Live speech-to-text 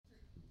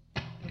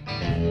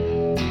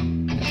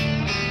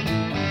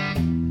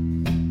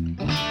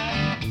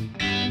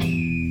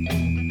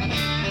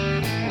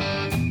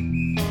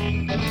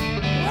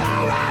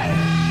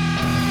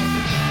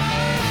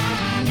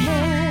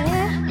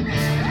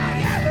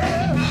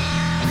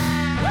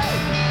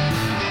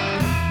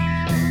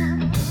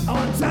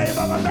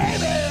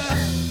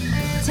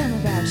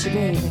miss you,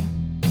 baby.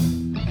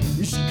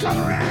 You should come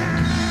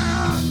around.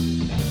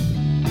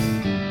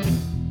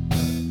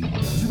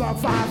 She's about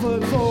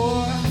 5'4",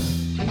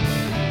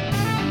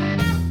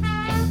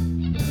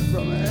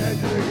 from the head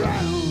to the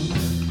ground.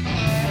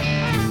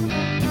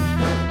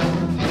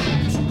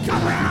 You should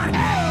come around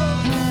here.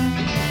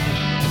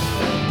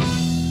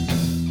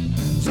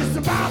 Just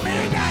about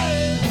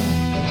midnight.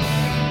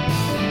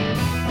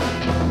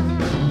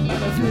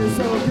 And I feel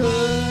so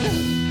good.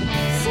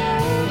 So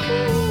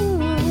good.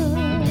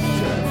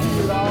 Just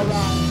feel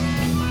alright.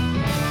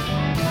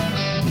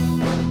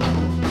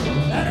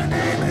 And her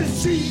name is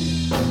G.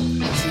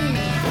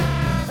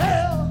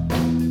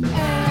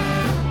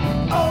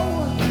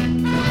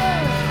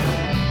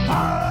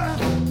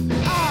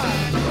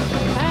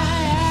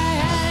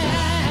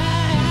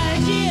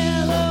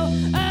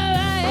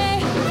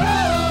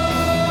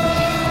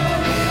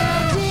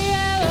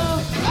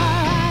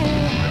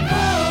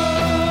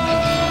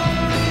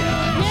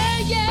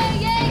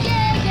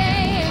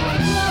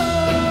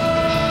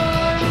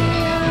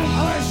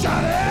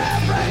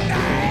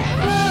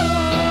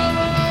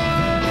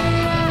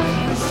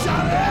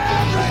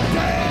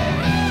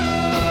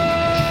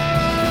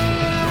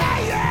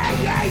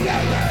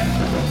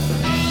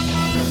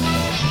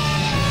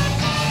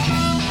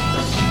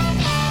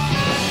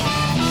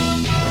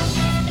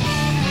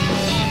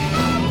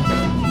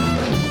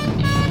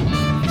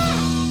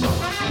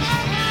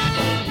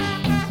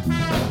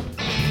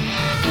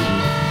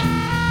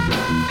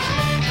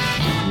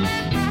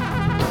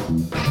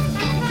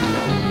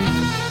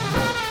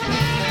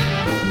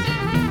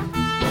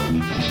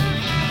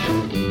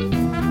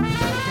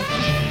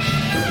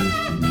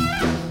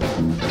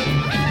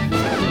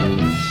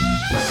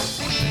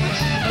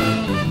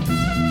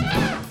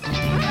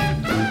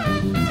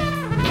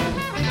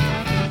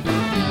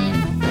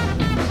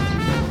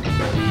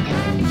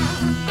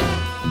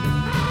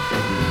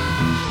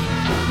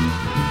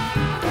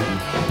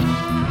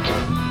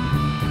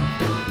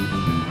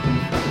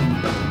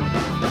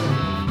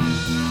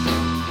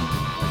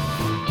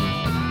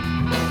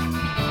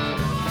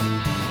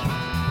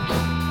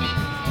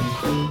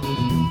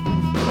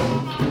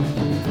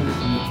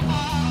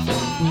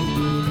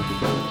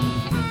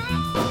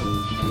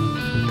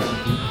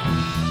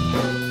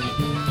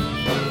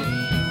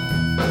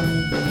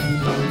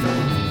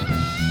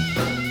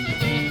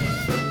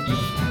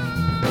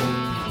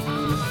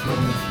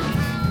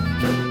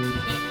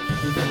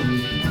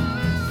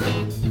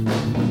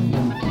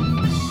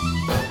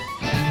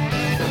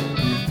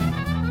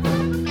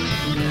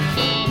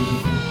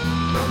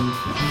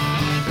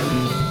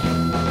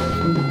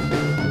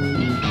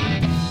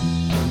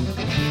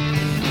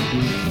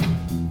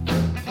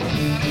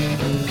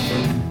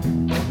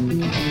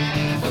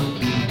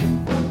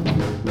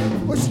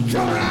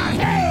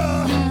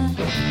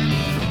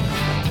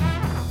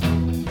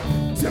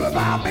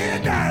 About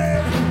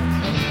midnight,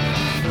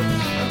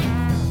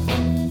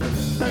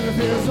 and it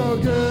feels so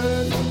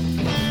good.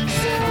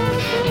 So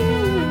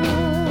good.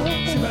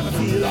 She made me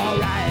feel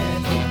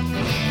alright.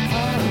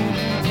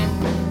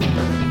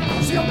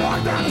 She'll walk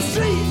down the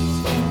street,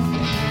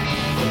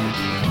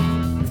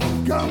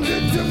 comes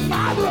into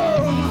my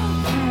room,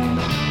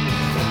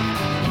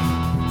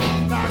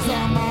 knocks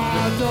on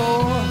my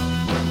door,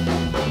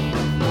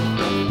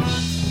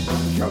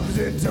 comes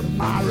into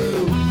my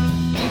room.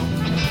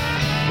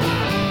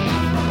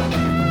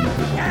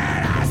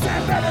 And I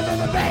said, baby,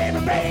 baby,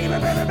 baby,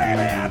 baby,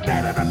 baby,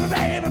 baby,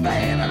 baby, baby,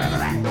 baby,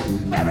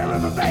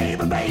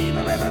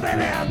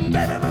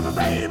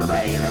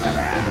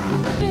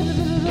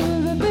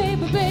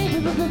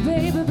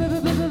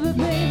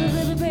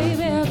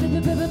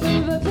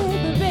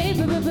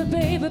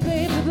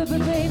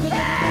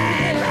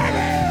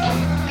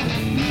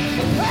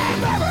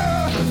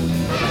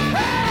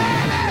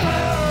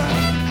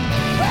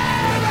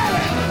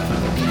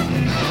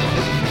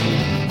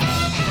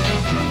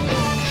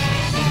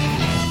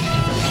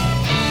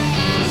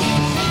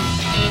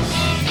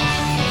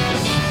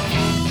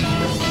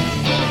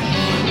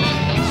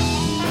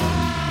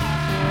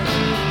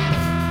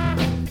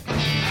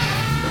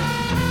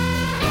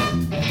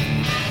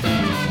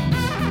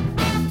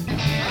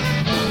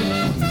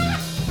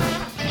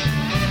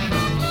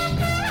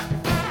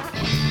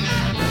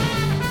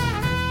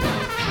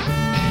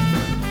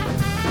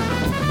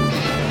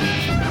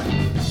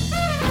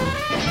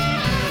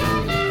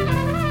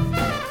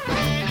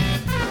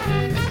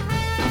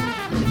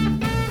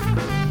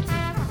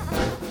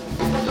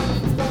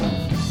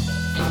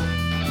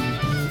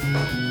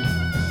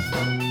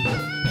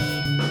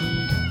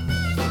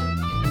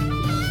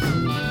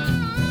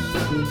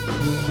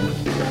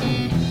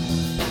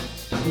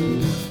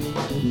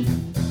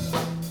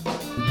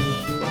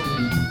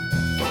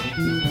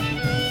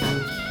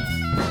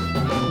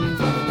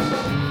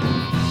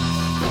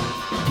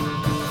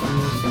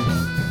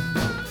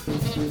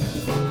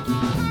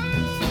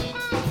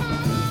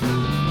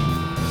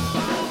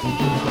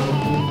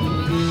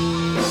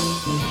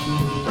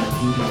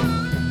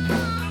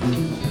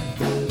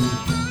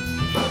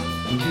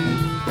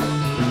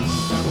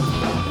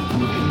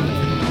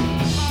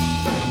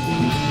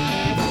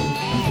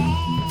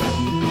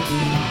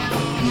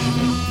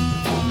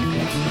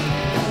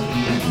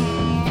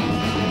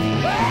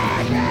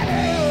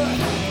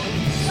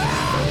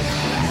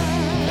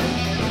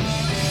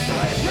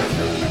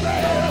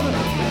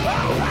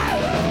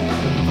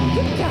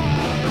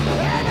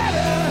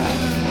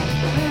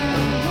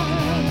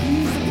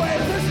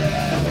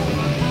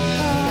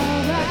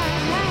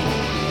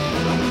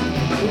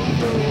 I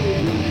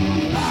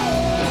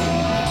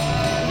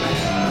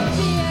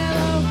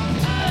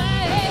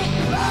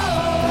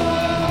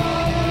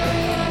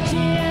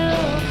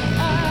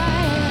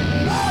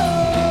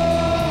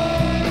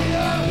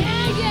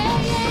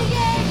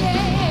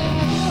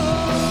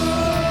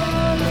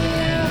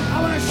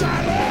wanna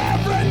shout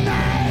every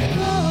night.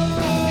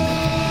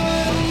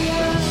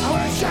 I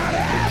wanna shout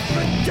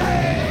every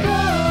day.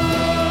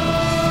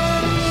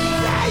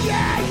 Yeah,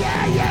 yeah,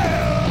 yeah, yeah.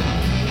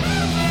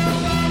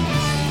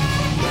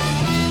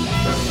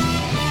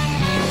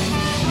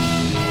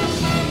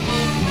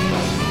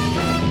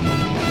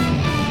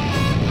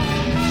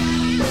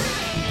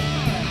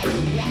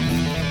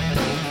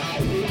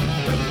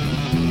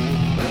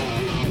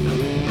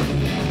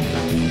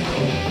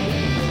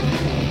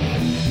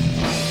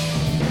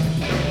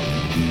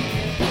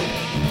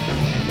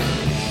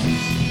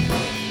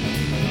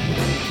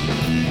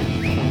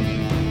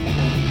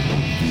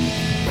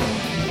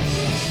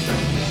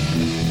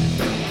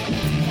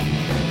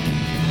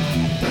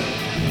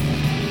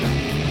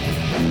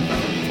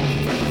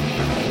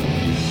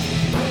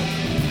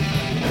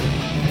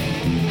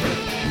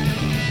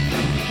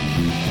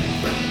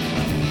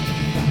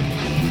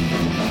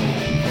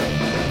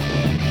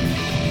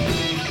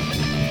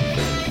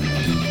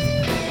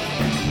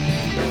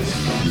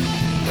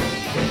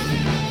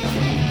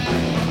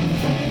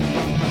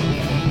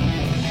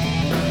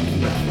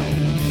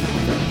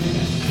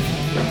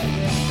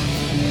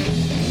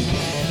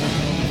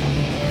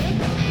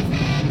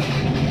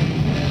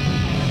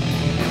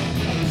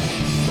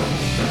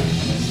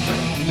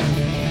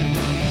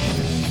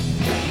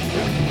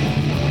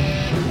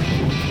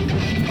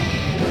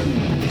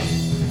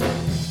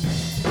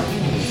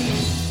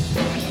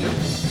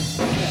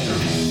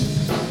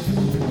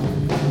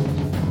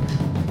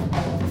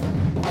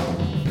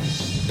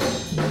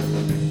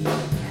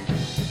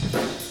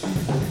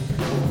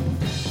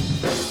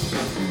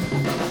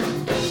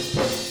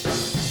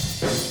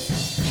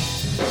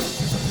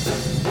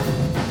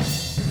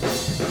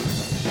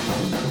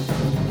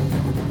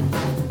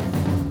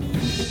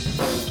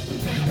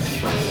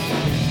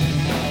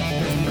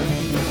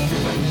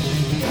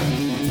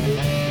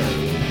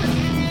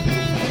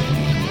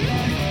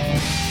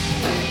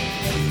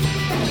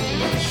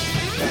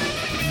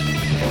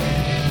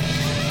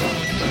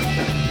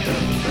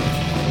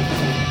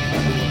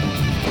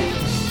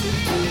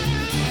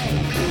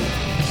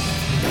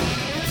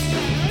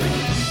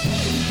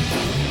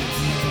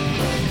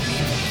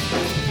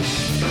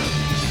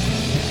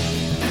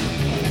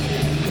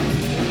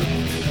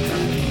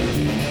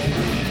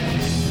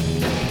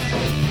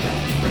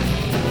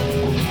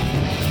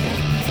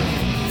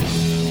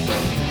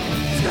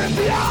 Gonna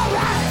be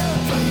alright.